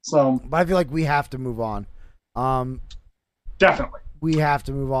So, but I feel like we have to move on. definitely. We have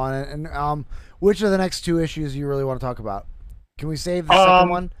to move on. And which are the next two issues you really want to talk about? Can we save the second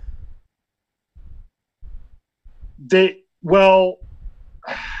one? Well,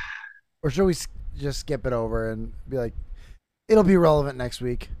 or should we just skip it over and be like, it'll be relevant next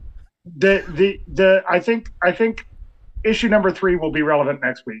week? I think issue number 3 will be relevant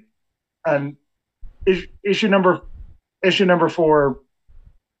next week, and issue number 4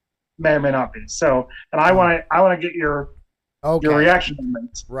 may or may not be. So, and I want to get your reaction on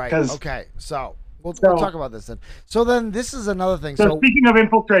this. Right. Okay. So we'll talk about this then. So then this is another thing. So speaking of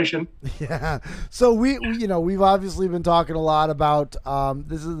infiltration, yeah. So we've obviously been talking a lot about.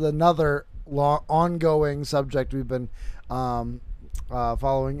 This is another ongoing subject we've been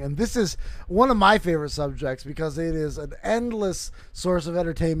following, and this is one of my favorite subjects because it is an endless source of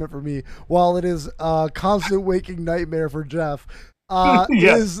entertainment for me, while it is a constant waking nightmare for Jeff.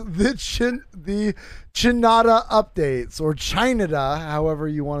 Is the Chinada updates, or Chinada, however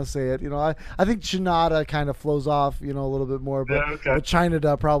you want to say it. I think Chinada kind of flows off, a little bit more, but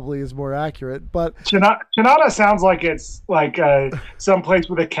Chinada probably is more accurate. But Chinada sounds like it's like someplace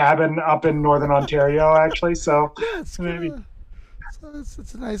with a cabin up in northern Ontario, actually. So yeah, it's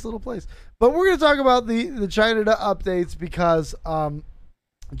a nice little place. But we're going to talk about the Chinada updates because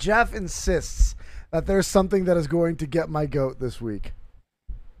Jeff insists that there's something that is going to get my goat this week.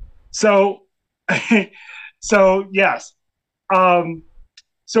 So yes.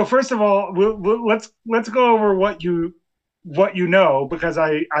 So first of all, let's go over what you know, because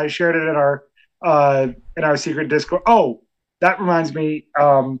I shared it in our secret Discord. Oh, that reminds me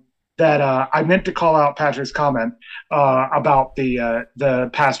that I meant to call out Patrick's comment about the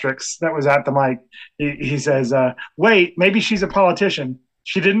Pastrix that was at the mic. He says, "Wait, maybe she's a politician.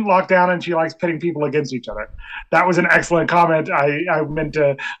 She didn't lock down, and she likes pitting people against each other." That was an excellent comment. I meant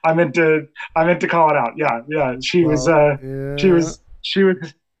to call it out. Yeah. She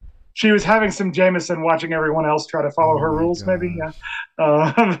was having some Jameson, watching everyone else try to follow her rules. Gosh. Maybe, yeah.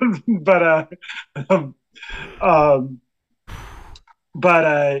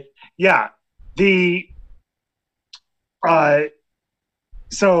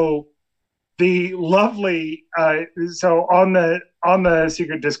 So the lovely on the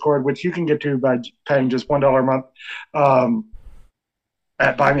secret Discord, which you can get to by paying just $1 a month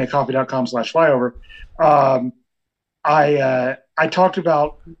at buymeacoffee.com/flyover. I talked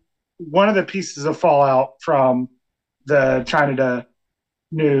about one of the pieces of fallout from the China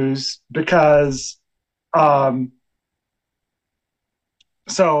news, because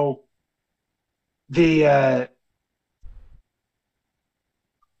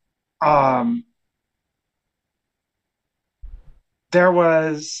there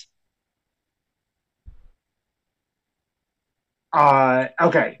was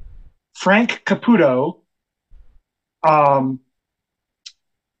Frank Caputo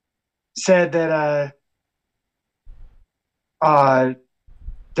said that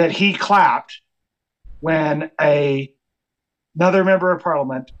that he clapped when another member of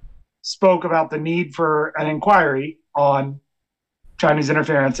parliament spoke about the need for an inquiry on Chinese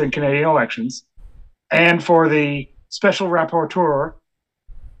interference in Canadian elections, and for the special rapporteur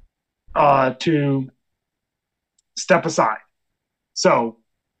to step aside. So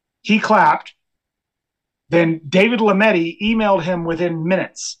he clapped. Then David Lametti emailed him within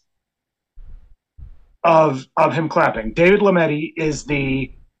minutes of him clapping. David Lametti is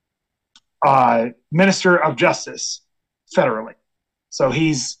the Minister of Justice federally. So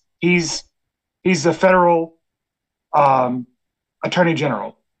he's the federal Attorney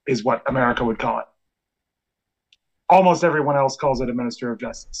General, is what America would call it. Almost everyone else calls it a Minister of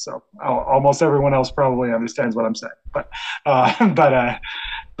Justice. So almost everyone else probably understands what I'm saying. But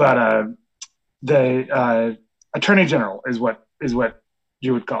the Attorney General is what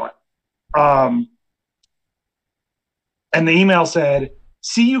you would call it. And the email said,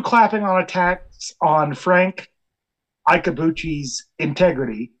 "See you clapping on attacks on Frank Ikabuchi's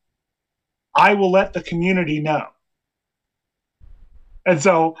integrity. I will let the community know." And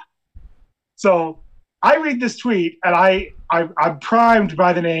so I read this tweet, and I'm primed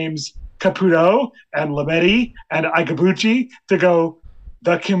by the names Caputo and Lametti and Ikabuchi to go,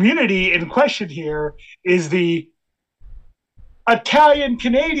 the community in question here is the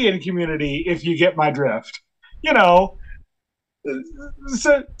Italian-Canadian community, if you get my drift.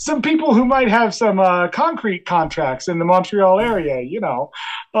 So, some people who might have some concrete contracts in the Montreal area,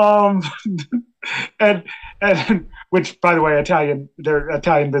 and which, by the way, their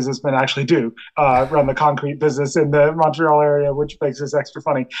Italian businessmen actually do run the concrete business in the Montreal area, which makes this extra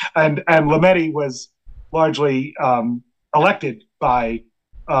funny. And Lametti was largely elected by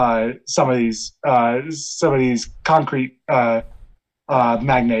some of these concrete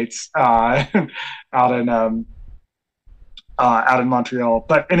magnates out in out in Montreal.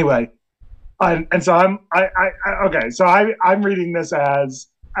 But anyway, and so okay. So I'm reading this as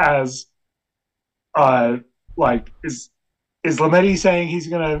uh, like is Lametti saying he's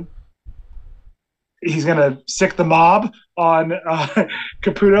gonna sick the mob on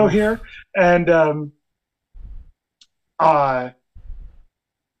Caputo here, and uh,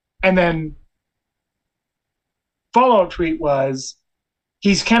 and then follow up tweet was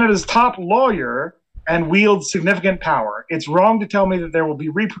he's Canada's top lawyer and wields significant power. It's wrong to tell me that there will be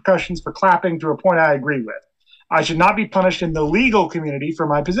repercussions for clapping to a point I agree with. I should not be punished in the legal community for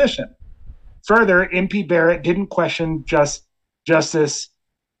my position. Further, MP Barrett didn't question Justice,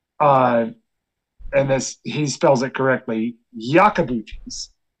 uh, and this he spells it correctly, Yakabuchi's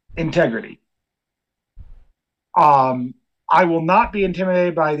integrity. Um, I will not be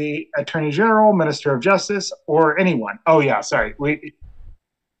intimidated by the Attorney General, Minister of Justice, or anyone. Oh yeah, sorry.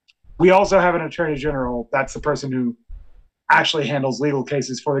 We also have an Attorney General. That's the person who actually handles legal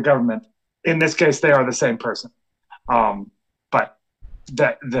cases for the government. In this case, they are the same person. But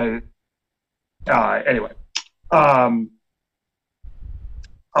the anyway, um,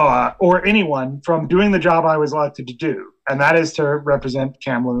 or anyone from doing the job I was elected to do, and that is to represent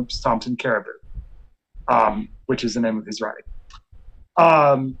Kamloops Thompson Caribou, which is the name of his riding.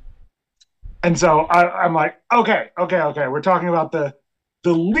 And so I'm like, okay. We're talking about the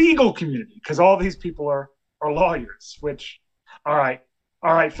legal community because all these people are lawyers. Which, all right,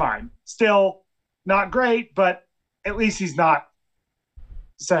 fine. Still not great, but at least he's not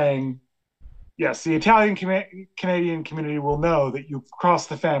saying, yes, the Italian Canadian community will know that you've crossed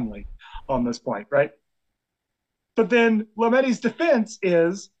the family on this point, right? But then Lametti's defense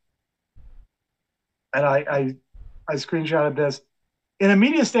is, and I screenshotted this. In a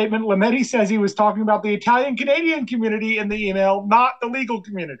media statement, Lametti says he was talking about the Italian Canadian community in the email, not the legal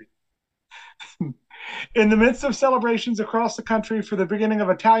community. In the midst of celebrations across the country for the beginning of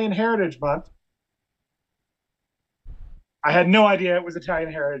Italian Heritage Month, I had no idea it was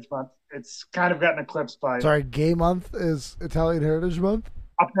Italian Heritage Month. It's kind of gotten eclipsed by. Sorry, Gay Month is Italian Heritage Month?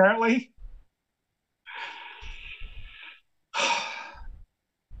 Apparently.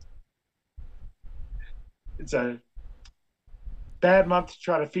 It's a bad month to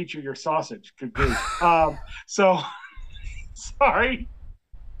try to feature your sausage. Could be. So, sorry.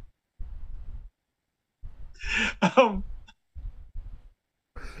 I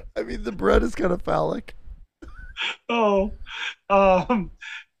mean, the bread is kind of phallic. Oh.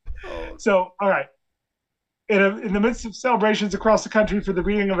 So, all right. In the midst of celebrations across the country for the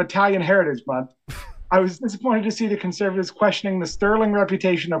beginning of Italian Heritage Month, I was disappointed to see the Conservatives questioning the sterling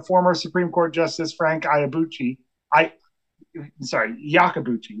reputation of former Supreme Court Justice Frank Iabucci.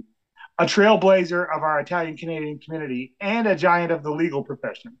 Iacobucci, a trailblazer of our Italian Canadian community and a giant of the legal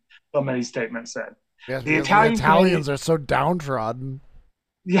profession, Lametti's statement said. Yes, the Italians are so downtrodden.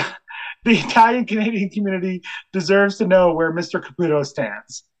 Yeah, the Italian Canadian community deserves to know where Mr. Caputo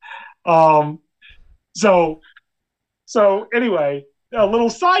stands. So anyway, a little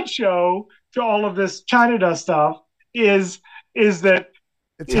sideshow to all of this China stuff is that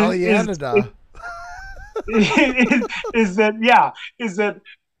Italianida. Is that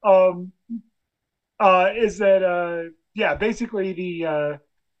basically the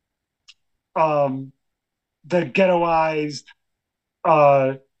ghettoized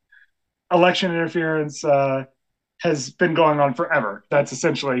election interference has been going on forever. That's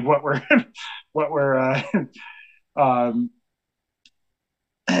essentially what we're what we're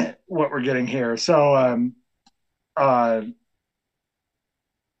getting here. So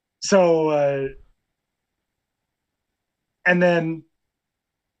and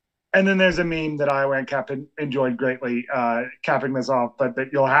then there's a meme that Iowa and Cap enjoyed greatly, capping this off, but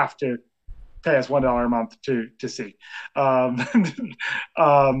that you'll have to pay us $1 a month to see. But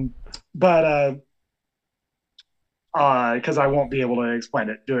because I won't be able to explain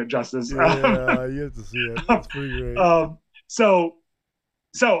it, do it justice. Yeah, you have to see it. That's pretty great. So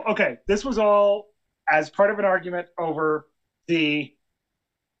okay, this was all as part of an argument over the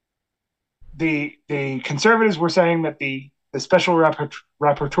Conservatives were saying that the special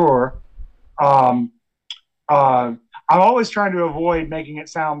rapporteur. I'm always trying to avoid making it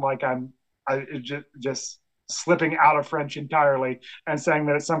sound like I'm just slipping out of French entirely and saying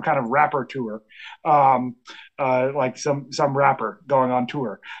that it's some kind of rapper tour, like some rapper going on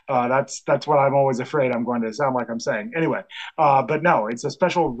tour. That's what I'm always afraid I'm going to sound like I'm saying. Anyway, but no, it's a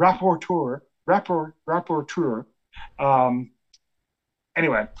special rapporteur.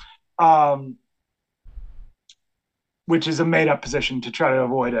 Anyway. which is a made up position to try to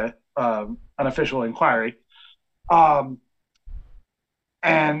avoid an official inquiry. Um,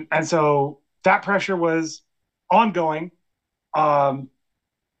 and so that pressure was ongoing. Um,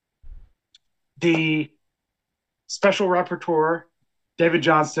 the special rapporteur, David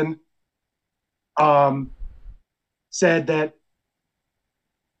Johnston, um, said that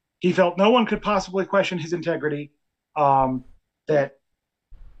he felt no one could possibly question his integrity. That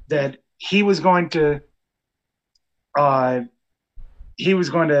that uh, he was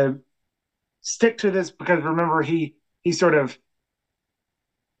going to stick to this because remember he sort of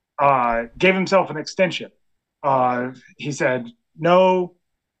gave himself an extension. He said no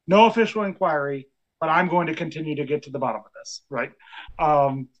official inquiry, but I'm going to continue to get to the bottom of this. Right?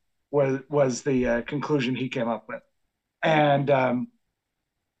 Um, was the conclusion he came up with, and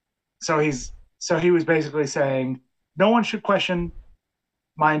so he was basically saying no one should question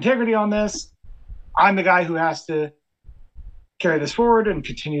my integrity on this. I'm the guy who has to carry this forward and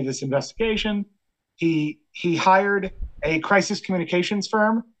continue this investigation. He hired a crisis communications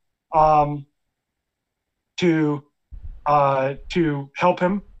firm um, to help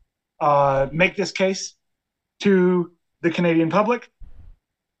him make this case to the Canadian public.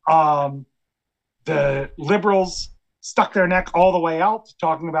 Um, the Liberals stuck their neck all the way out,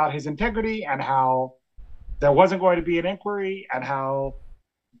 talking about his integrity and how there wasn't going to be an inquiry and how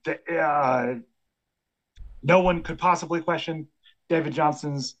no one could possibly question David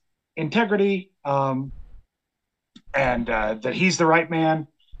Johnston's integrity, and that he's the right man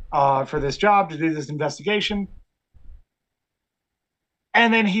for this job to do this investigation.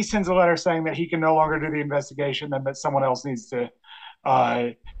 And then he sends a letter saying that he can no longer do the investigation and that someone else needs to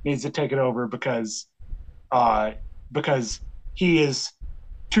take it over uh, because he is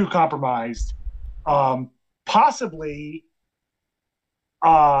too compromised, possibly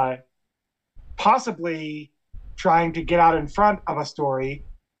uh, possibly trying to get out in front of a story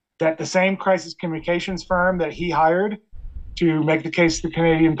that the same crisis communications firm that he hired to make the case to the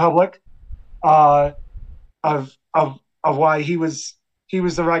Canadian public uh, of why he was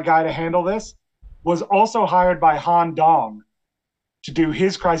the right guy to handle this was also hired by Han Dong to do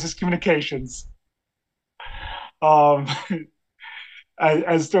his crisis communications, um,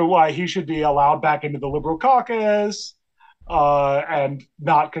 as to why he should be allowed back into the Liberal caucus and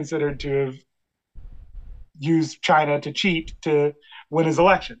not considered to have used China to cheat to win his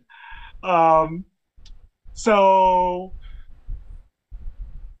election. So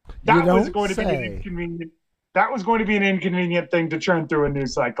You that was don't going to be an say. inconvenient. That was going to be an inconvenient thing to churn through a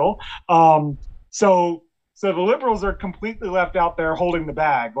news cycle. So so the Liberals are completely left out there holding the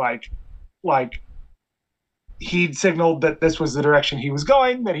bag, like he'd signaled that this was the direction he was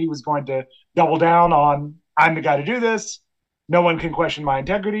going, that he was going to double down on I'm the guy to do this. No one can question my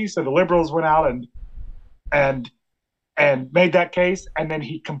integrity. So the Liberals went out and and made that case, and then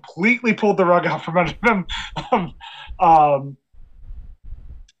he completely pulled the rug out from under them. um, um,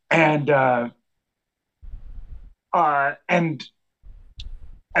 and uh, and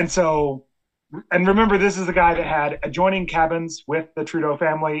and so and remember, this is the guy that had adjoining cabins with the Trudeau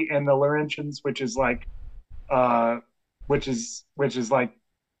family in the Laurentians, uh, which is like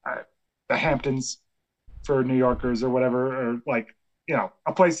uh, the Hamptons for New Yorkers or whatever, or like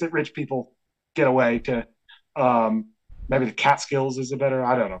a place that rich people get away to. Um, Maybe the Catskills is a better.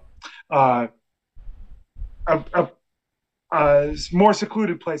 I don't know. Uh, a, a, a more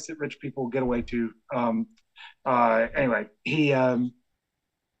secluded place that rich people get away to. Anyway, he um,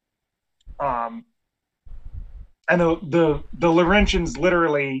 and the Laurentians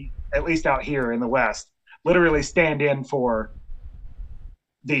literally, at least out here in the West, literally stand in for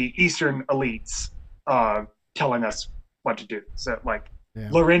the Eastern elites telling us what to do. So like Yeah.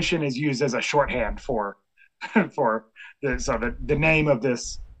 Laurentian is used as a shorthand for for the name of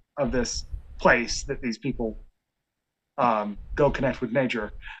this place that these people go connect with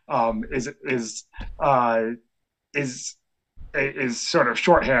nature um, is is uh, is is sort of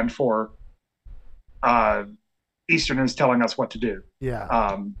shorthand for uh, Easterners telling us what to do Yeah.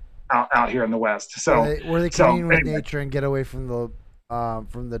 out here in the West. Where they So commune with anyway, nature and get away from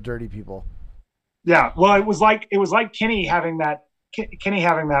the dirty people. yeah. Well, it was like Kenny having that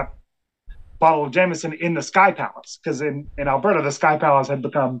bottle of Jameson in the Sky Palace because in Alberta the Sky Palace had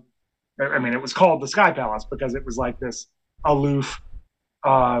become. I mean, it was called the Sky Palace because it was like this aloof,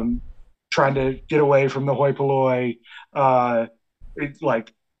 um, trying to get away from the hoi polloi,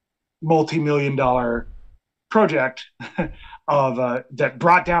 like multi-million dollar project of that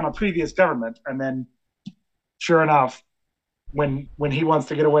brought down a previous government, and then sure enough, when he wants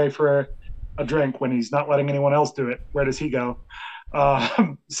to get away for a drink, when he's not letting anyone else do it, where does he go?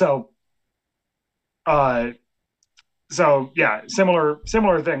 So uh, so yeah, similar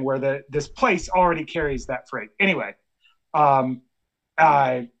thing where this place already carries that freight. Anyway, um,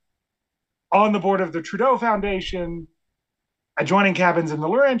 uh, on the board of the Trudeau Foundation, adjoining cabins in the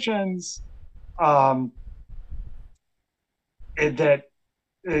Laurentians, um, that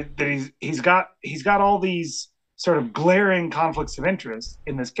he's got all these sort of glaring conflicts of interest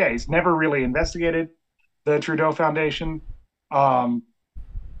in this case. Never really investigated the Trudeau Foundation. Um,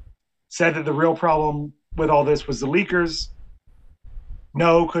 Said that the real problem with all this was the leakers.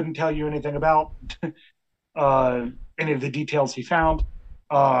 No, couldn't tell you anything about uh, any of the details he found.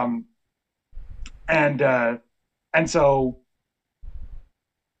 Um, and and so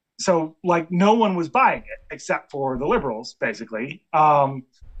like no one was buying it except for the liberals, basically.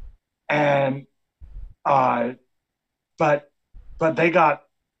 And uh, but but they got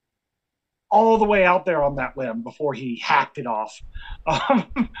all the way out there on that limb before he hacked it off.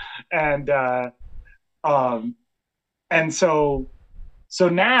 Um, and um, and so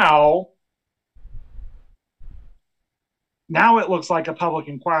now it looks like a public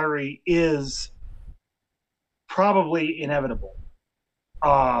inquiry is probably inevitable,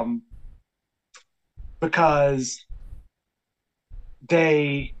 um, because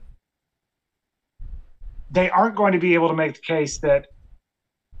they they aren't going to be able to make the case that,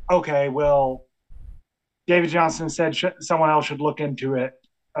 okay, well, David Johnston said someone else should look into it.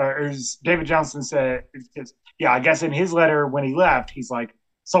 Or David Johnston said, yeah, I guess in his letter when he left, he's like,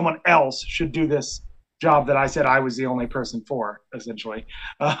 someone else should do this job that I said I was the only person for, essentially.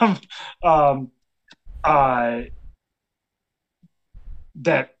 Um, um, uh,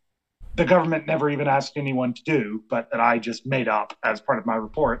 that the government never even asked anyone to do, but that I just made up as part of my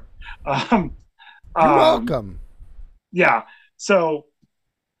report. Um, You're um, welcome. yeah. So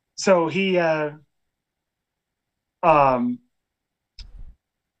he um,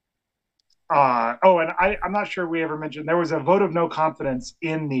 oh, and I'm not sure we ever mentioned there was a vote of no confidence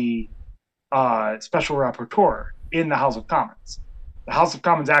in the special rapporteur in the House of Commons. The House of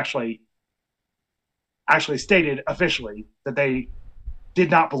Commons actually stated officially that they did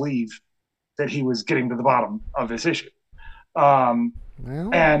not believe that he was getting to the bottom of this issue. Um,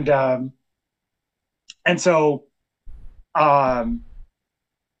 Well, and and so um,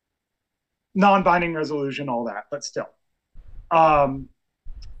 non-binding resolution, all that, but still. Um,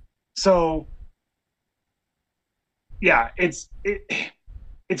 so yeah, it's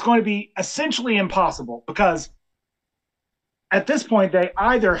going to be essentially impossible because at this point they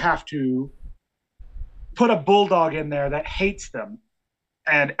either have to put a bulldog in there that hates them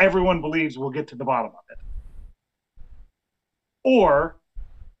and everyone believes we'll get to the bottom of it, or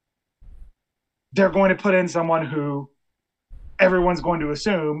they're going to put in someone who everyone's going to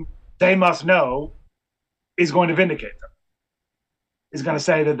assume they must know is going to vindicate them, is going to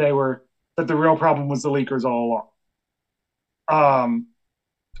say that the real problem was the leakers all along.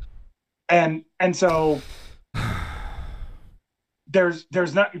 And so there's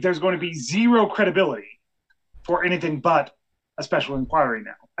going to be zero credibility for anything but a special inquiry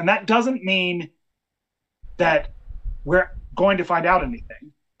now. And that doesn't mean that we're going to find out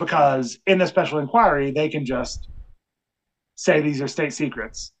anything, because in the special inquiry, they can just say these are state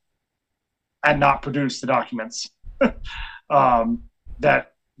secrets and not produce the documents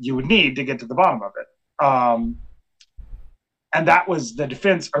that you would need to get to the bottom of it. And that was the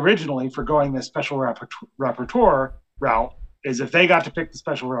defense originally for going the special rapporteur route, is if they got to pick the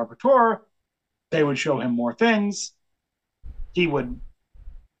special rapporteur, they would show him more things. He would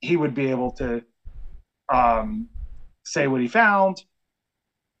be able to say what he found,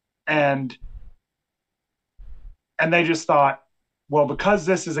 and they just thought, well, because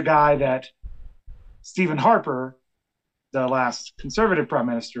this is a guy that Stephen Harper, the last conservative prime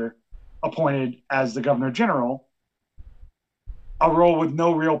minister, appointed as the governor general, a role with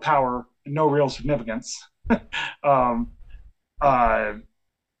no real power and no real significance, um, uh,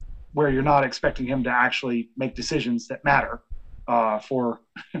 where you're not expecting him to actually make decisions that matter for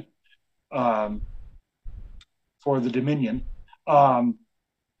um, for the Dominion. Um,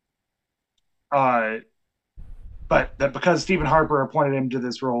 but that because Stephen Harper appointed him to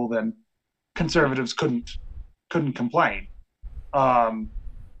this role, then conservatives couldn't complain.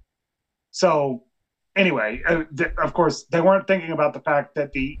 So anyway, of course, they weren't thinking about the fact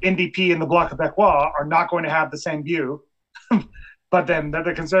that the NDP and the Bloc Québécois are not going to have the same view, but then that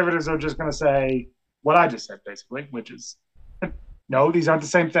the conservatives are just going to say what I just said, basically, which is, no, these aren't the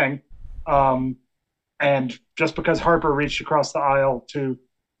same thing. And just because Harper reached across the aisle to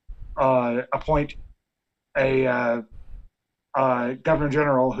appoint a governor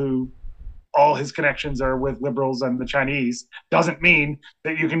general who all his connections are with liberals and the Chinese doesn't mean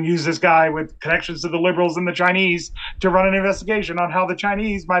that you can use this guy with connections to the liberals and the Chinese to run an investigation on how the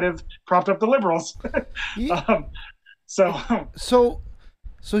Chinese might have propped up the liberals. Ye- um, so So,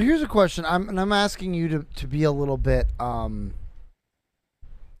 so here's a question. I'm asking you to be a little bit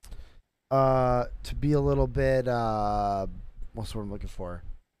to be a little bit what's the word I'm looking for?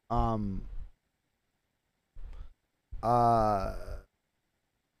 Um uh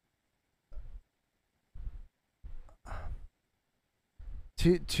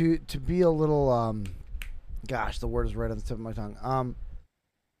to be a little gosh, the word is right on the tip of my tongue.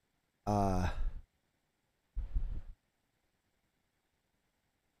 Uh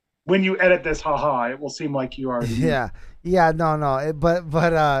when you edit this, haha, it will seem like you already knew. yeah. Yeah, no. But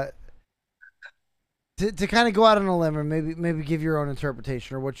to kind of go out on a limb, or maybe give your own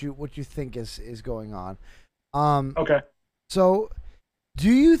interpretation, or what you think is going on. Um Okay. so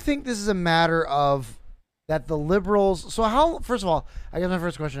do you think this is a matter of that the liberals? So how? First of all, I guess my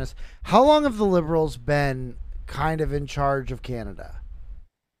first question is: how long have the liberals been kind of in charge of Canada?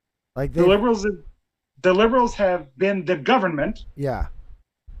 Like The they've, liberals, the liberals have been the government yeah,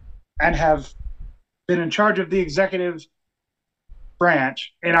 and have been in charge of the executive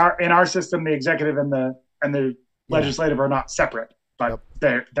branch. In our system, the executive and the yeah, legislative are not separate, but yep,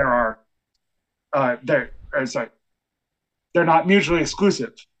 there are they're sorry, they're not mutually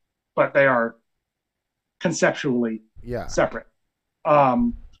exclusive, but they are conceptually yeah. separate.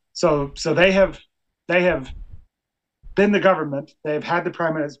 Um, so they have been the government. They've had the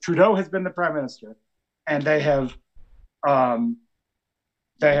prime minister. Trudeau has been the prime minister, and um,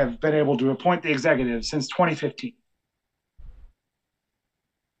 they have been able to appoint the executive since 2015.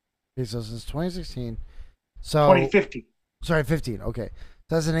 Okay, so since 2016. So 2015. sorry, 15. Okay,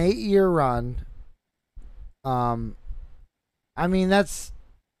 so that's an 8-year run. Um, I mean that's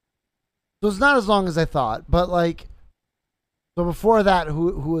so it's not as long as I thought, but like so before that,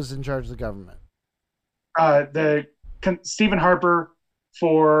 who was in charge of the government? The Stephen Harper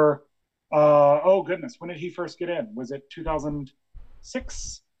for oh goodness, when did he first get in? Was it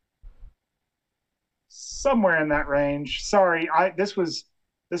 2006? Somewhere in that range. Sorry, I this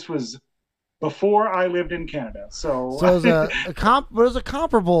was before I lived in Canada. So So it was it was a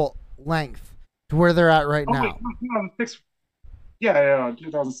comparable length to where they're at right oh wait, now. no, 2006. Yeah,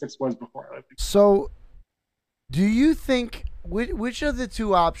 2006 was before I lived. So, do you think which of the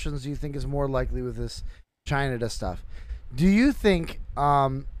two options do you think is more likely with this China stuff? Do you think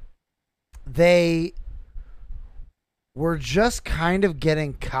they were just kind of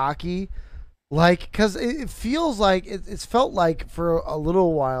getting cocky, like because it feels like it's felt like for a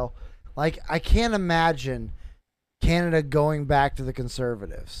little while, like I can't imagine Canada going back to the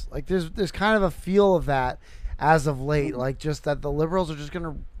conservatives. Like there's kind of a feel of that as of late, like just that the liberals are just going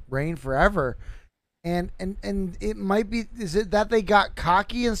to reign forever. And it might be, is it that they got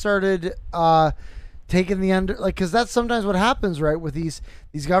cocky and started taking the under, like, cuz that's sometimes what happens, right, with these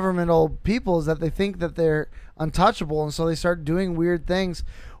governmental people, is that they think that they're untouchable, and so they start doing weird things.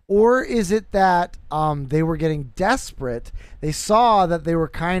 Or is it that they were getting desperate? They saw that they were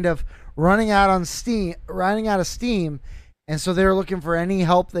kind of running out of steam, and so they were looking for any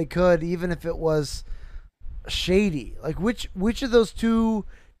help they could, even if it was shady. Like which of those two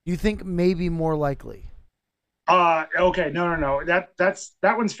do you think may be more likely? Okay, no.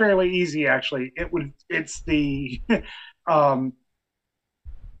 That one's fairly easy actually. It's the um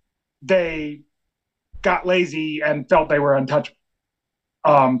they got lazy and felt they were untouchable.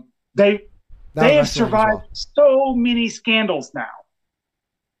 Um, they That was they my have feeling as survived well. so many scandals now.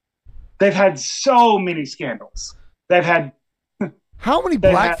 They've had so many scandals. They've had How many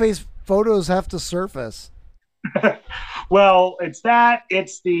they've had blackface photos have to surface? well, it's that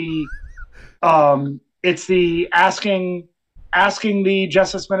it's the asking the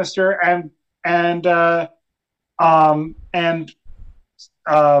justice minister and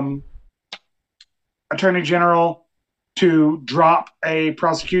um, attorney general to drop a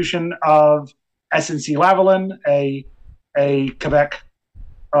prosecution of SNC Lavalin, a Quebec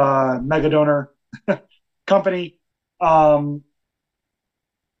mega donor company, um,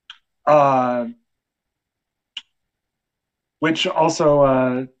 uh, which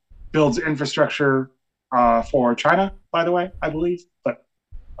also builds infrastructure for China, by the way, I believe. But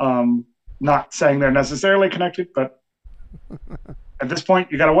not saying they're necessarily connected, but at this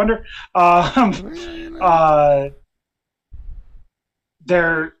point, you got to wonder. Uh,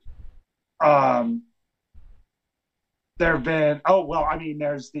 there, um, there have been. Oh well, I mean,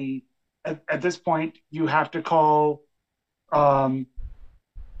 there's the. At this point, um,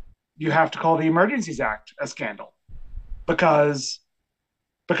 you have to call the Emergencies Act a scandal because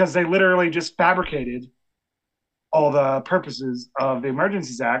because they literally just fabricated all the purposes of the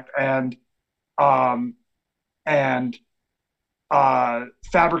Emergencies Act um, and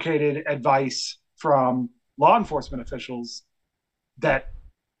fabricated advice from law enforcement officials that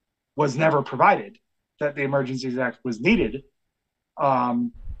was never provided, that the Emergencies Act was needed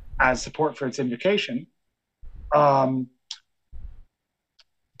um, as support for its invocation. Um,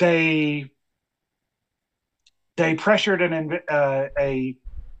 they they pressured an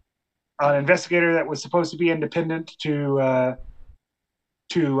investigator that was supposed to be independent to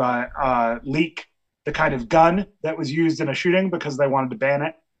leak the kind of gun that was used in a shooting because they wanted to ban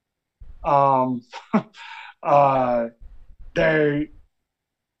it. Um, uh, they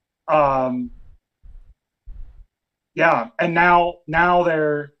um, yeah, and now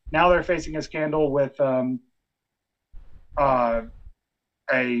they're facing a scandal with uh,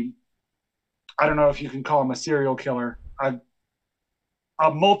 a I don't know if you can call him a serial killer,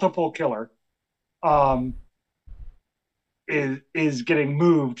 a multiple killer, um, is getting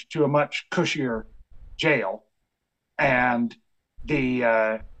moved to a much cushier jail, and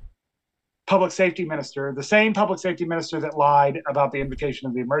the public safety minister, the same public safety minister that lied about the invocation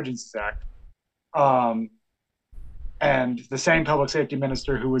of the Emergencies Act, um, and the same public safety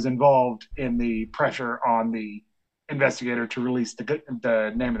minister who was involved in the pressure on the investigator to release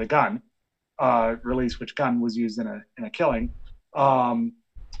the name of the gun, release which gun was used in a killing. Um,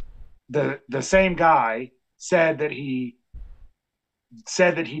 the same guy said that he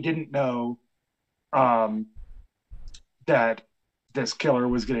didn't know um, that this killer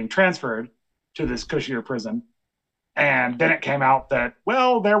was getting transferred to this cushier prison, and then it came out that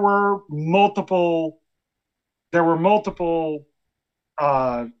there were multiple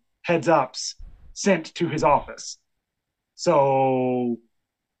uh, heads ups sent to his office. So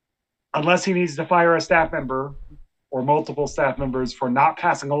unless he needs to fire a staff member or multiple staff members for not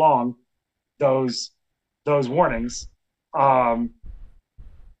passing along those those warnings, um,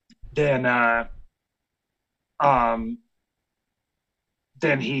 then um,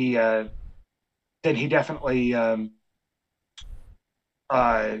 then he uh, then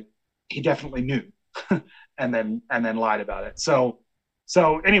uh, he definitely knew, and then lied about it. So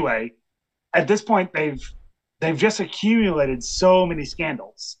anyway, at this point they've just accumulated so many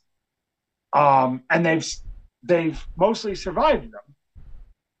scandals, and they've mostly survived them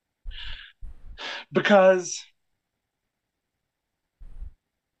because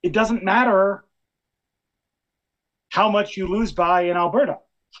it doesn't matter how much you lose by in Alberta.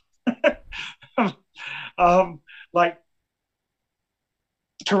 um, like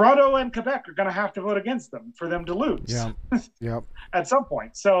Toronto and Quebec are going to have to vote against them for them to lose. Yeah. Yep. At some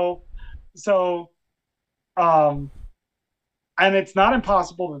point. So, um, and it's not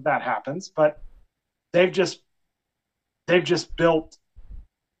impossible that happens, but they've just they've just built.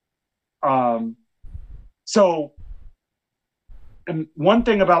 Um, so, and one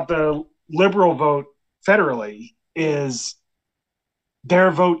thing about the Liberal vote federally is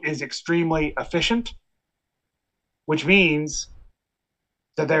their vote is extremely efficient, which means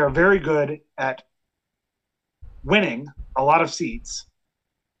that they are very good at winning a lot of seats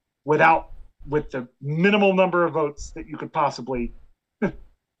with the minimal number of votes that you could possibly.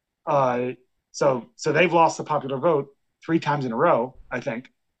 So they've lost the popular vote 3 times in a row, I think,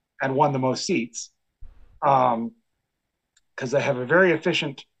 and won the most seats because they have a very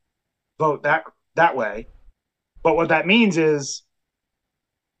efficient vote that way. But what that means is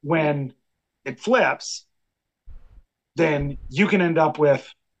when it flips, then you can end up with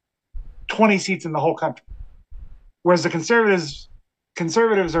 20 seats in the whole country, whereas the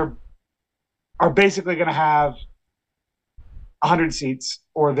conservatives are basically going to have 100 seats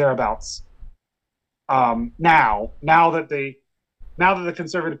or thereabouts. Now that the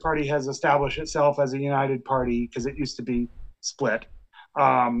Conservative Party has established itself as a united party, because it used to be split.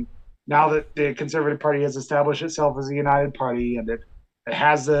 Now that the Conservative Party has established itself as a united party, and it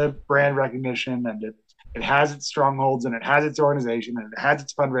has the brand recognition, and it has its strongholds, and it has its organization, and it has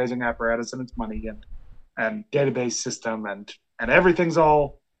its fundraising apparatus, and its money, and database system, and everything's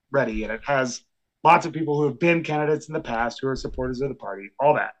all ready, and it has lots of people who have been candidates in the past who are supporters of the party,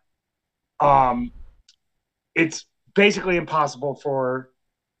 all that. It's basically impossible for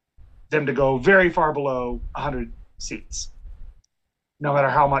them to go very far below 100 seats, no matter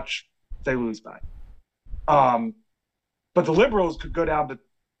how much they lose by. But the Liberals could go down to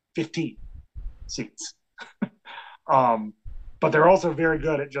 15 seats. But they're also very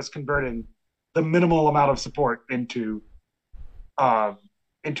good at just converting the minimal amount of support into a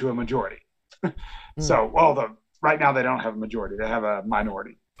majority. So, right now they don't have a majority; they have a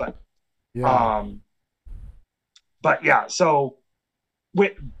minority. But Yeah. but yeah, so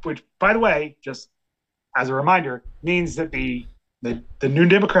which by the way, just as a reminder, means that the New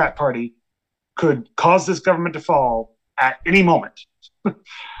Democrat Party could cause this government to fall at any moment.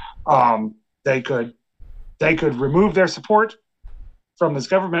 um, they could remove their support from this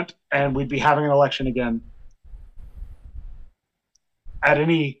government, and we'd be having an election again at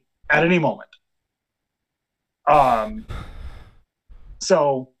any moment. Um,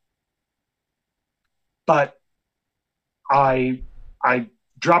 so, but I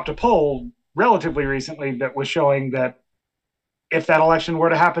dropped a poll relatively recently that was showing that if that election were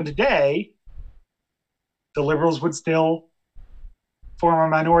to happen today, the Liberals would still form a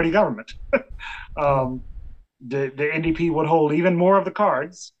minority government. um, the NDP would hold even more of the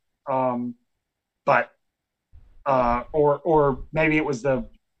cards, but or maybe it was the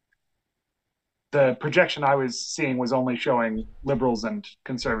projection I was seeing was only showing Liberals and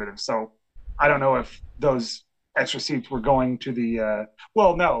Conservatives. So I don't know if those extra seats were going to the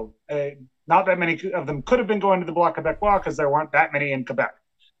well, no, not that many of them could have been going to the Bloc Québécois because there weren't that many in Quebec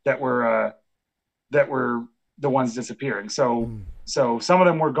that were the ones disappearing. So some of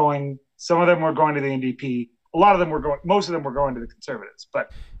them were going to the NDP. A lot of them were going. Most of them were going to the Conservatives,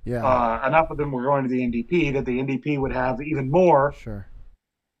 but enough of them were going to the NDP that the NDP would have even more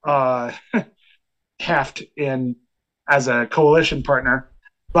uh, heft in as a coalition partner.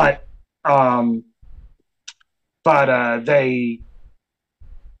 But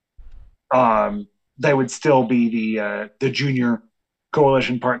they would still be the junior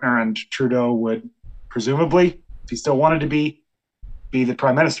coalition partner, and Trudeau would presumably, if he still wanted to be the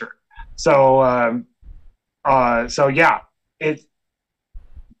prime minister. So yeah,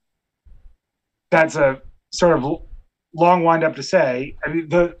 that's a sort of long wind up to say. I mean,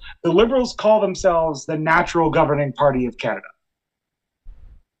 the Liberals call themselves the natural governing party of Canada.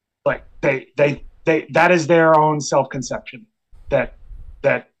 Like they that is their own self conception that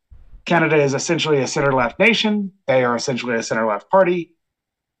Canada is essentially a center left nation. They are essentially a center left party.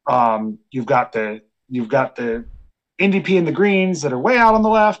 You've got the NDP and the Greens that are way out on the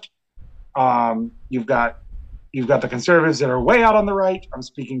left. You've got the Conservatives that are way out on the right. I'm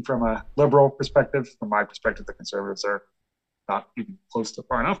speaking from a liberal perspective. From my perspective, the Conservatives are not even close to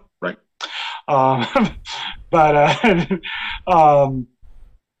far enough, right?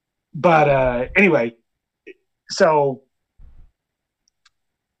 But anyway, so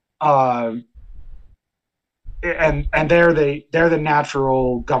and they're the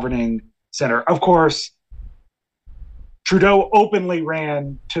natural governing center. Of course, Trudeau openly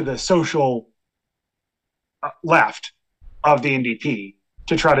ran to the social left of the NDP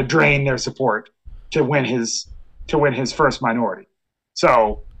to try to drain their support to win his first minority.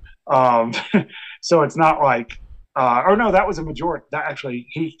 So so it's not like or no, that was a majority. That actually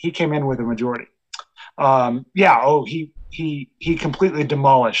he came in with a majority. He completely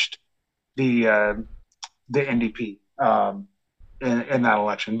demolished the NDP in that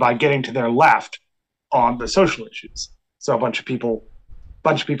election by getting to their left on the social issues. So a bunch of people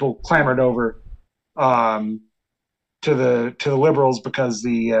clamored over to the Liberals because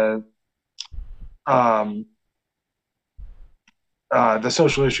the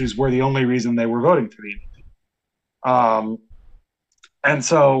social issues were the only reason they were voting for the NDP. And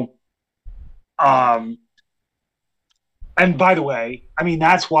so, and by the way, I mean,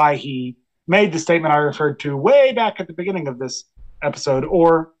 that's why he made the statement I referred to way back at the beginning of this episode,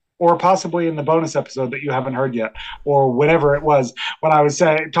 or possibly in the bonus episode that you haven't heard yet, or whatever it was, when I was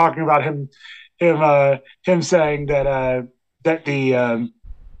talking about him saying that that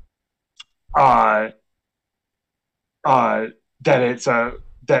it's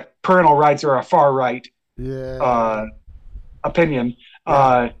that parental rights are a far right opinion.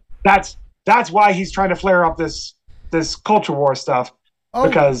 That's why he's trying to flare up this culture war stuff,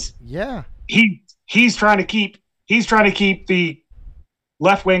 because he's trying to keep the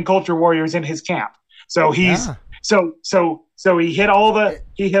left wing culture warriors in his camp. So he's so he hit all the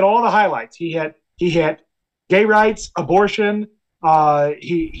highlights. He hit gay rights, abortion.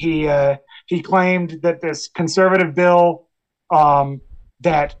 He claimed that this conservative bill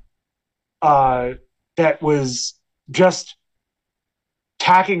that was just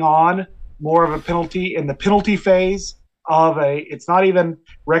tacking on more of a penalty in the penalty phase of it's not even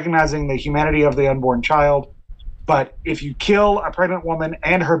recognizing the humanity of the unborn child, but if you kill a pregnant woman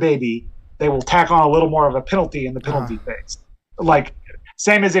and her baby, they will tack on a little more of a penalty in the penalty phase. Like,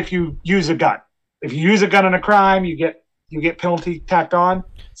 same as if you use a gun. If you use a gun in a crime, you get penalty tacked on.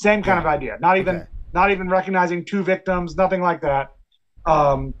 Same kind of idea. Not even recognizing two victims, nothing like that.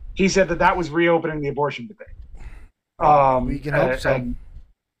 He said that was reopening the abortion debate. We can hope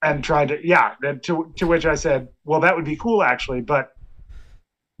and tried to to which I said, well, that would be cool actually, but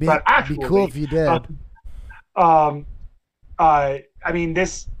but Be cool actually, if you uh, did. um, I mean,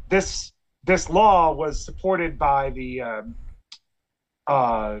 this law was supported by the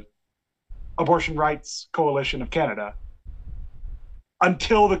uh, Abortion Rights Coalition of Canada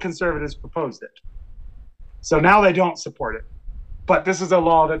until the Conservatives proposed it. So now they don't support it, but this is a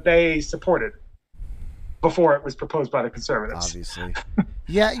law that they supported before it was proposed by the Conservatives. Obviously.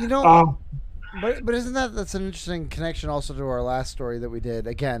 Yeah, Um, but isn't that's an interesting connection also to our last story that we did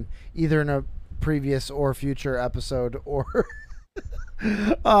again, either in a previous or future episode, or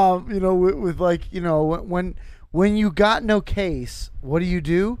with like when you got no case, what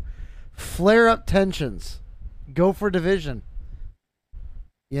do? Flare up tensions, go for division,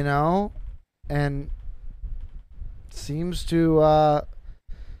 you know, and seems to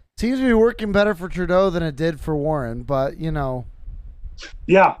be working better for Trudeau than it did for Warren, but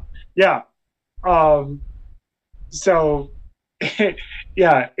yeah, yeah. Um, so,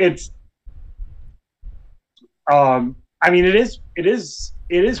 yeah, it's. I mean, it is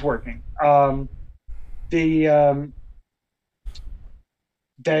working. The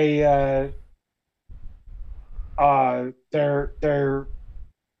they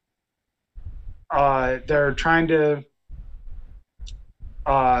they're trying to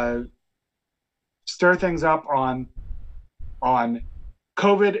uh, stir things up on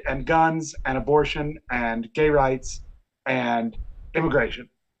COVID and guns and abortion and gay rights and immigration.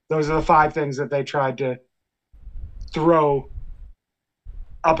 Those are the five things that they tried to throw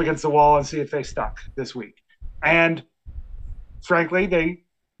up against the wall and see if they stuck this week. And frankly, they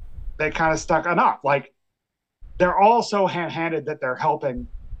kind of stuck enough. Like, they're all so ham-handed that they're helping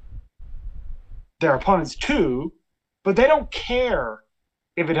their opponents too, but they don't care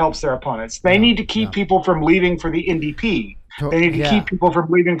if it helps their opponents. They yeah, need to keep yeah. people from leaving for the NDP. They need to Yeah. keep people from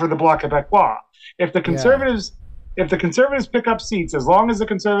leaving for the Bloc Québécois. If the conservatives pick up seats, as long as the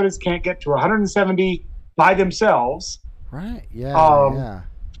conservatives can't get to 170 by themselves, Right. Yeah. um, Yeah.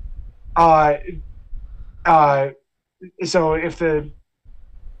 uh, uh, so if the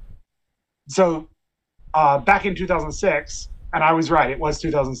so back in 2006, and I was right, it was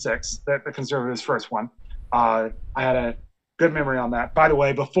 2006 that the conservatives first won. I had a good memory on that. By the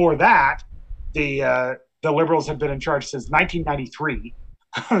way, before that, the Liberals had been in charge since 1993.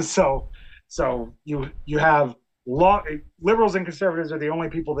 so you have long Liberals and conservatives are the only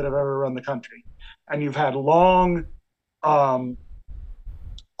people that have ever run the country, and you've had long, although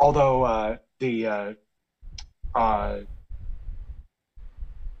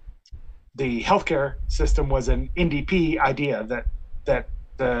the healthcare system was an NDP idea that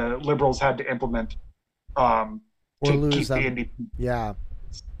the Liberals had to implement Or to lose keep them. the NDP Yeah.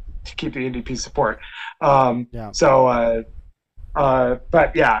 to keep the NDP support. Yeah. So,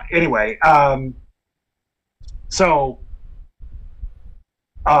 but yeah. Anyway, so,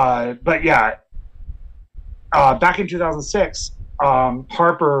 but yeah, back in 2006,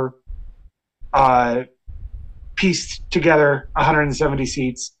 Harper pieced together 170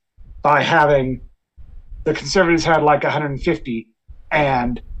 seats by having the Conservatives had like 150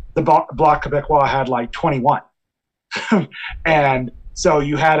 and the Bloc Québécois had like 21. And so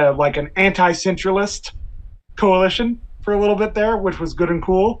you had an anti-centralist coalition for a little bit there, which was good and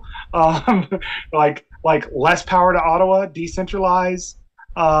cool. Like less power to Ottawa, decentralize,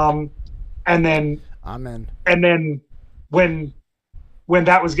 and then Amen. and then when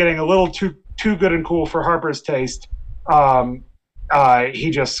that was getting a little too good and cool for Harper's taste, he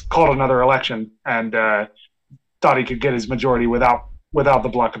just called another election and thought he could get his majority without the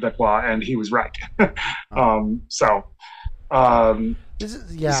Bloc Québécois, and he was right. This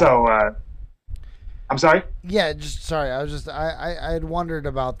is, yeah. So I'm sorry. Yeah, just sorry. I had wondered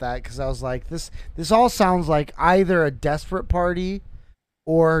about that because I was like, this all sounds like either a desperate party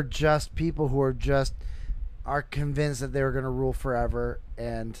or just people who are convinced that they were going to rule forever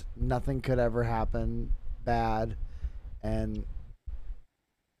and nothing could ever happen bad. And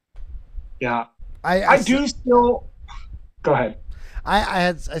yeah, I do still go ahead. I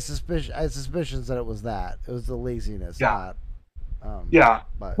had suspicions that it was that. It was the laziness. Yeah. Not, yeah.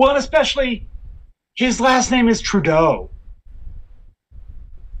 But. Well, and especially his last name is Trudeau.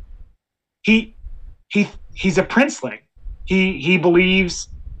 He's a princeling. He believes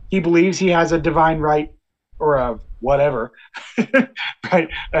he has a divine right or a whatever. Right.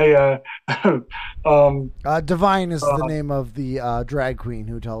 Divine is the name of the drag queen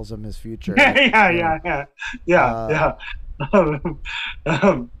who tells him his future. Yeah.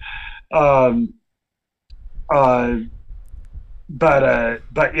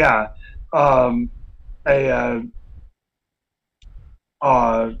 But yeah,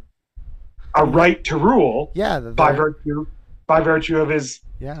 a right to rule, yeah, by by virtue of his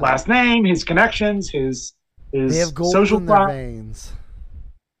Yeah. last name, his connections, They his have gold social in their class. veins.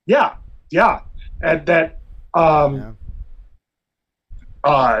 Yeah, yeah, and that um, Yeah.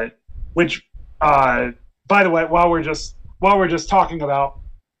 uh, which by the way, while we're just talking about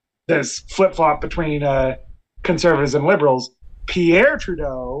this flip flop between conservatives and liberals, Pierre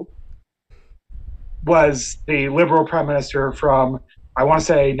Trudeau was the liberal prime minister from, I want to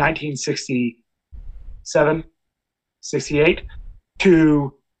say, 1967, 68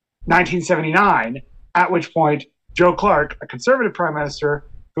 to 1979, at which point Joe Clark, a conservative prime minister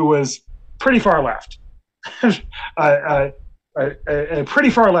who was pretty far left, a, a pretty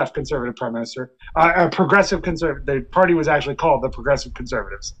far left conservative prime minister, a progressive conservative. The party was actually called the Progressive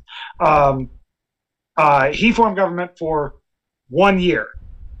Conservatives. Um, he formed government for 1 year.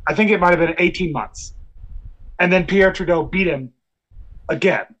 I think it might have been 18 months. And then Pierre Trudeau beat him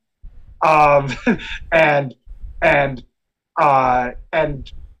again. Um, and, and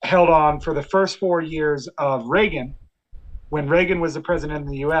held on for the first 4 years of Reagan. When Reagan was the president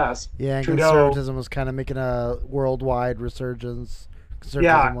in the U.S., Yeah, and Trudeau, conservatism was kind of making a worldwide resurgence.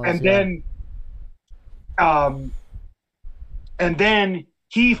 yeah, Conservatism was, yeah. Um, and then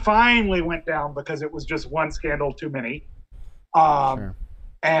he finally went down because it was just one scandal too many. Sure.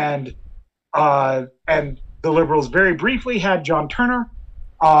 And the Liberals very briefly had John Turner,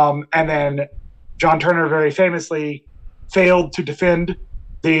 and then John Turner very famously failed to defend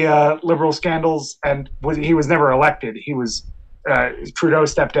the Liberal scandals, and he was never elected. He was Trudeau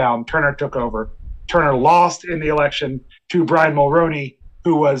stepped down, Turner took over. Turner lost in the election to Brian Mulroney,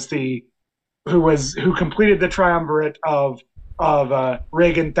 who completed the triumvirate of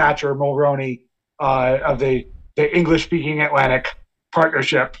Reagan, Thatcher, Mulroney, of the English speaking Atlantic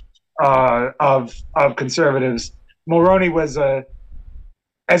partnership of conservatives. Mulroney was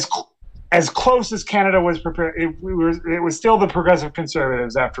as close as Canada was prepared. It was still the progressive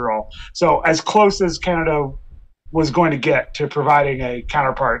conservatives after all. So as close as Canada was going to get to providing a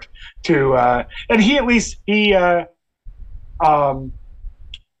counterpart to, and he at least denationalized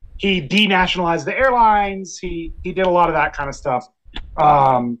the airlines. He did a lot of that kind of stuff.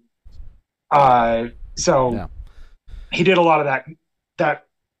 So yeah. He did a lot of that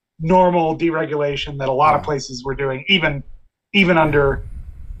normal deregulation that a lot of places were doing, even under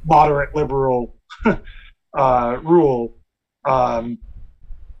moderate liberal rule,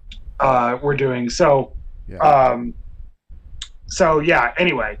 were doing. So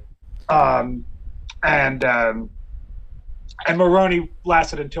anyway, and Mulroney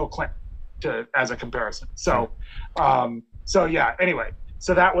lasted until Clinton, as a comparison. So anyway,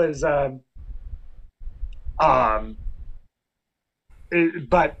 so that was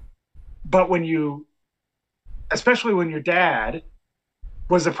but when you, especially when your dad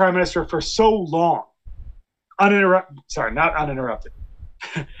was the prime minister for so long,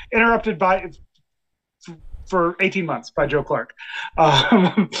 interrupted for 18 months by Joe Clark.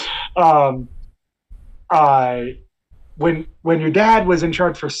 When your dad was in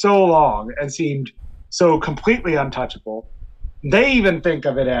charge for so long and seemed so completely untouchable, they even think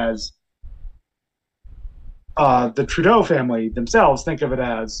of it as, the Trudeau family themselves think of it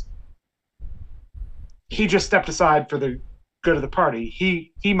as, he just stepped aside for the good of the party.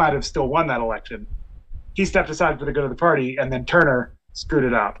 He might have still won that election. He stepped aside for the good of the party, and then Turner screwed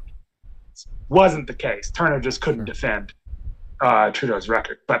it up. Wasn't the case. Turner just couldn't defend Trudeau's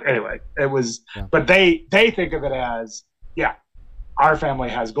record. But anyway, it was. Yeah. But they think of it as, yeah, our family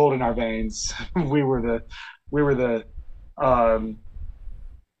has gold in our veins. we're the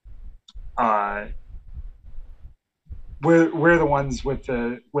ones with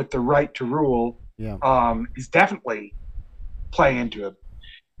the right to rule. Yeah. Is definitely playing into it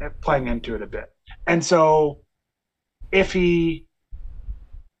a bit. And so if he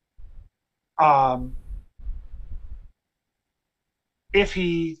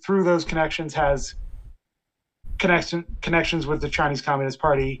through those connections has connections with the Chinese Communist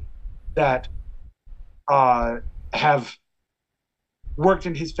Party that have worked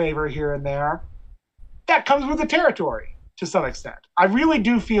in his favor here and there, that comes with the territory to some extent. I really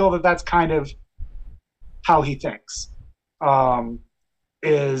do feel that that's kind of how he thinks. That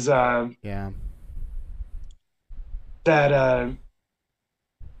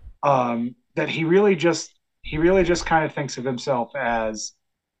he really just kind of thinks of himself as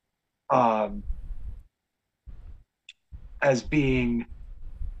being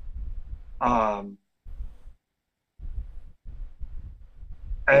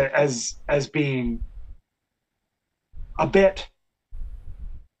as being a bit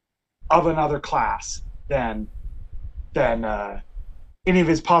of another class than any of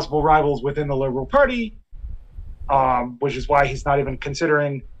his possible rivals within the Liberal Party, which is why he's not even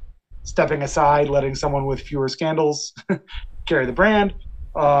considering stepping aside, letting someone with fewer scandals carry the brand.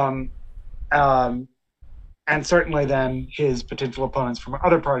 Um, um, and certainly then his potential opponents from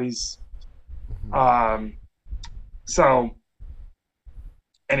other parties. Um, so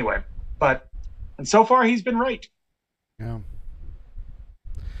anyway, but and so far he's been right. Yeah.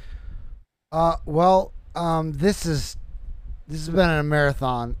 Well, this has been a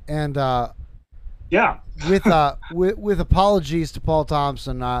marathon, and Yeah, with apologies to Paul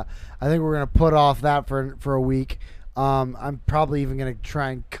Thompson, I think we're gonna put off that for a week. I'm probably even gonna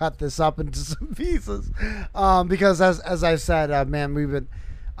try and cut this up into some pieces, because as I said, man,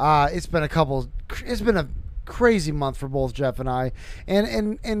 it's been a crazy month for both Jeff and I,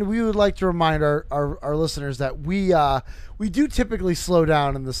 and we would like to remind our listeners that we do typically slow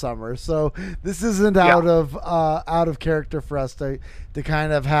down in the summer, so this isn't out of character for us to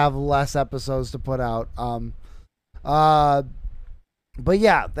kind of have less episodes to put out. But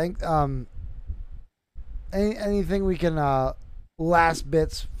yeah, anything we can last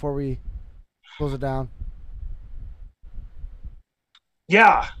bits before we close it down.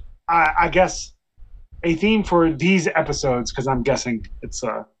 yeah. I guess a theme for these episodes, because I'm guessing it's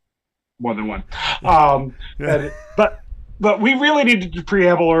more than one. Yeah. But we really needed to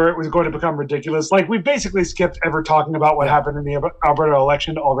preamble, or it was going to become ridiculous. Like we basically skipped ever talking about what happened in the Alberta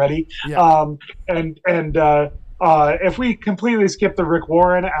election already. Yeah. If we completely skip the Rick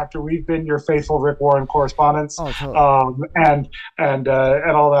Warren after we've been your faithful Rick Warren correspondents, Oh, totally. and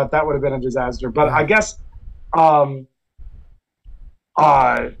all that, that would have been a disaster. But Yeah.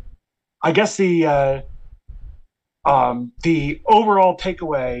 I guess the overall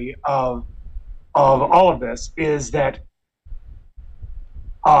takeaway of all of this is that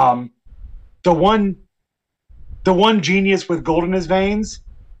the one genius with gold in his veins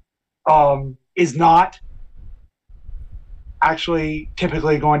is not actually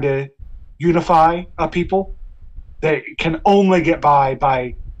typically going to unify a people. They can only get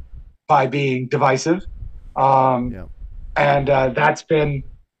by being divisive, Yeah. and that's been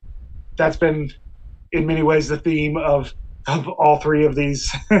in many ways the theme of all three of these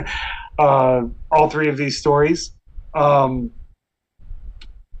stories.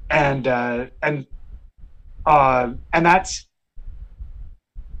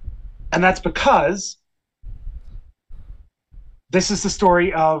 And that's because this is the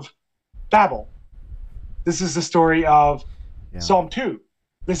story of Babel. This is the story of Psalm 2.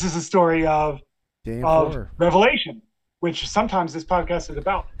 This is the story of Revelation, which sometimes this podcast is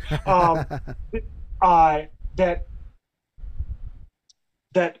about.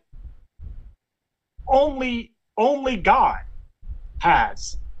 That only God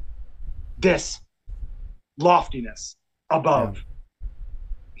has this loftiness above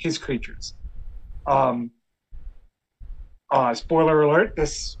his creatures. Spoiler alert: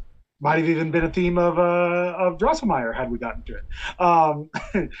 this might have even been a theme of Drosselmeyer had we gotten to it. A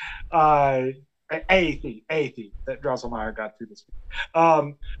theme that Drosselmeyer got through this week.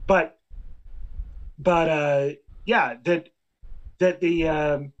 Yeah, that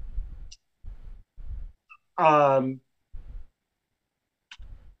the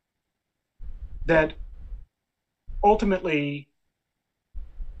that ultimately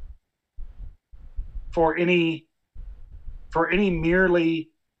for any merely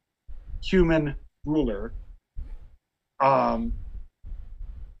human ruler,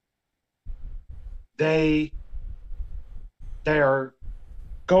 they are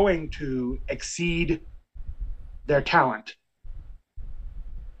going to exceed their talent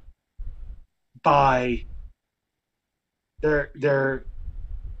by they're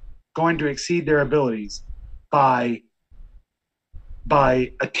going to exceed their abilities by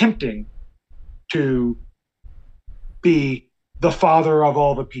attempting to be the father of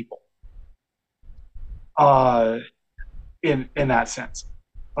all the people, in that sense,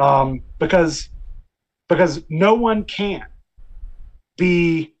 because no one can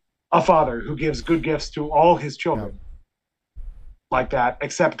be a father who gives good gifts to all his children like that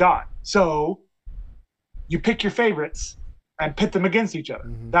except God. So you pick your favorites and pit them against each other.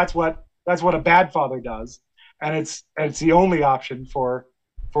 Mm-hmm. That's what a bad father does, and it's the only option for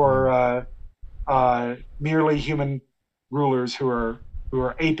merely human rulers who are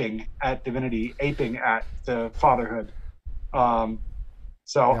aping at divinity, aping at the fatherhood. I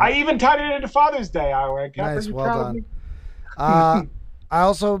even tied it into Father's Day. Nice, well done. I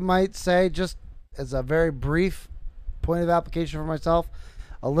also might say, just as a very brief point of application for myself,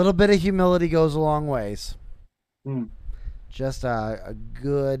 a little bit of humility goes a long ways. Just a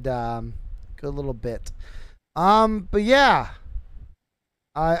good little bit. But yeah,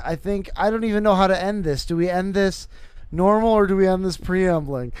 I think I don't even know how to end this. Do we end this normal or do we end this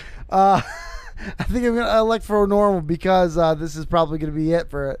preambling? I think I'm gonna elect for normal because this is probably gonna be it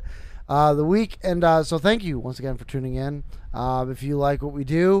for the week. And so thank you once again for tuning in. If you like what we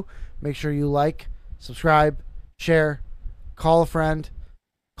do, make sure you like, subscribe, share, call a friend,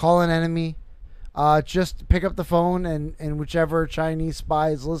 call an enemy. Just pick up the phone and whichever Chinese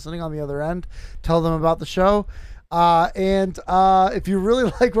spy is listening on the other end, tell them about the show. And if you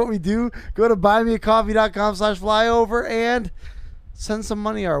really like what we do, go to buymeacoffee.com/flyover and send some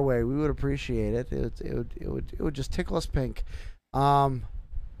money our way. We would appreciate it. It would just tickle us pink.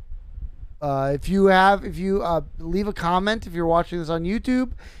 If you leave a comment if you're watching this on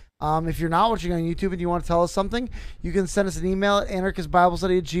YouTube. If you're not watching on YouTube and you want to tell us something, you can send us an email at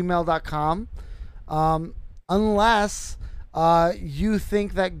anarchistbiblestudy@gmail.com. Unless you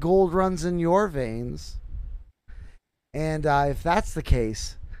think that gold runs in your veins. And if that's the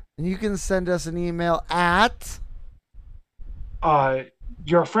case, then you can send us an email at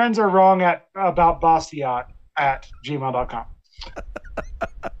your friends are wrong about Bastiat at gmail.com.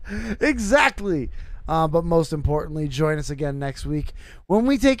 Exactly. But most importantly, join us again next week when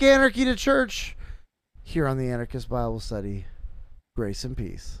we take anarchy to church here on the Anarchist Bible Study. Grace and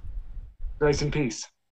peace. Grace and peace.